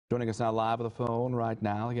Joining us now live on the phone right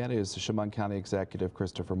now again is Chemung County Executive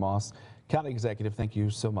Christopher Moss. County Executive, thank you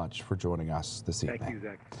so much for joining us this evening. Thank you,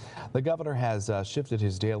 Zach. The governor has shifted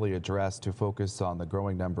his daily address to focus on the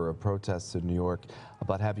growing number of protests in New York.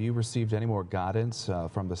 But have you received any more guidance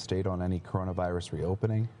from the state on any coronavirus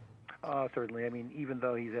reopening? Certainly. I mean, even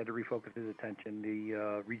though he's had to refocus his attention,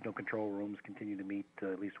 the regional control rooms continue to meet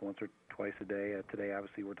at least once or twice a day. Today,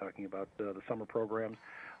 obviously, we're talking about the summer programs.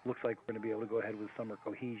 Looks like we're going to be able to go ahead with summer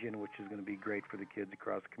cohesion, which is going to be great for the kids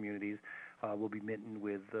across the communities. We'll be meeting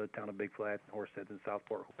with the town of Big Flats and Horseheads and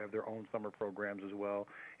Southport, who have their own summer programs as well,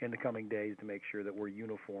 in the coming days to make sure that we're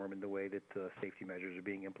uniform in the way that safety measures are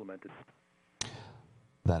being implemented.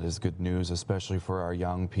 That is good news, especially for our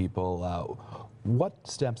young people. What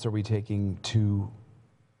steps are we taking to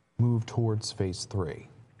move towards phase 3?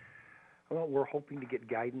 Well, we're hoping to get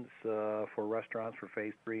guidance for restaurants for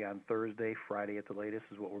phase 3 on Thursday, Friday at the latest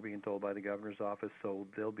is what we're being told by the governor's office. So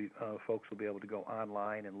they'll be folks will be able to go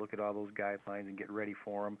online and look at all those guidelines and get ready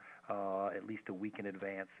for them at least a week in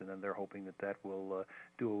advance. And then they're hoping that that will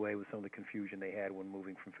do away with some of the confusion they had when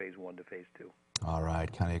moving from phase 1 to phase 2. All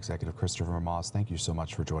right, County Executive Christopher Moss, thank you so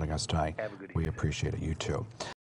much for joining us tonight. Have a good evening. We appreciate it. You too.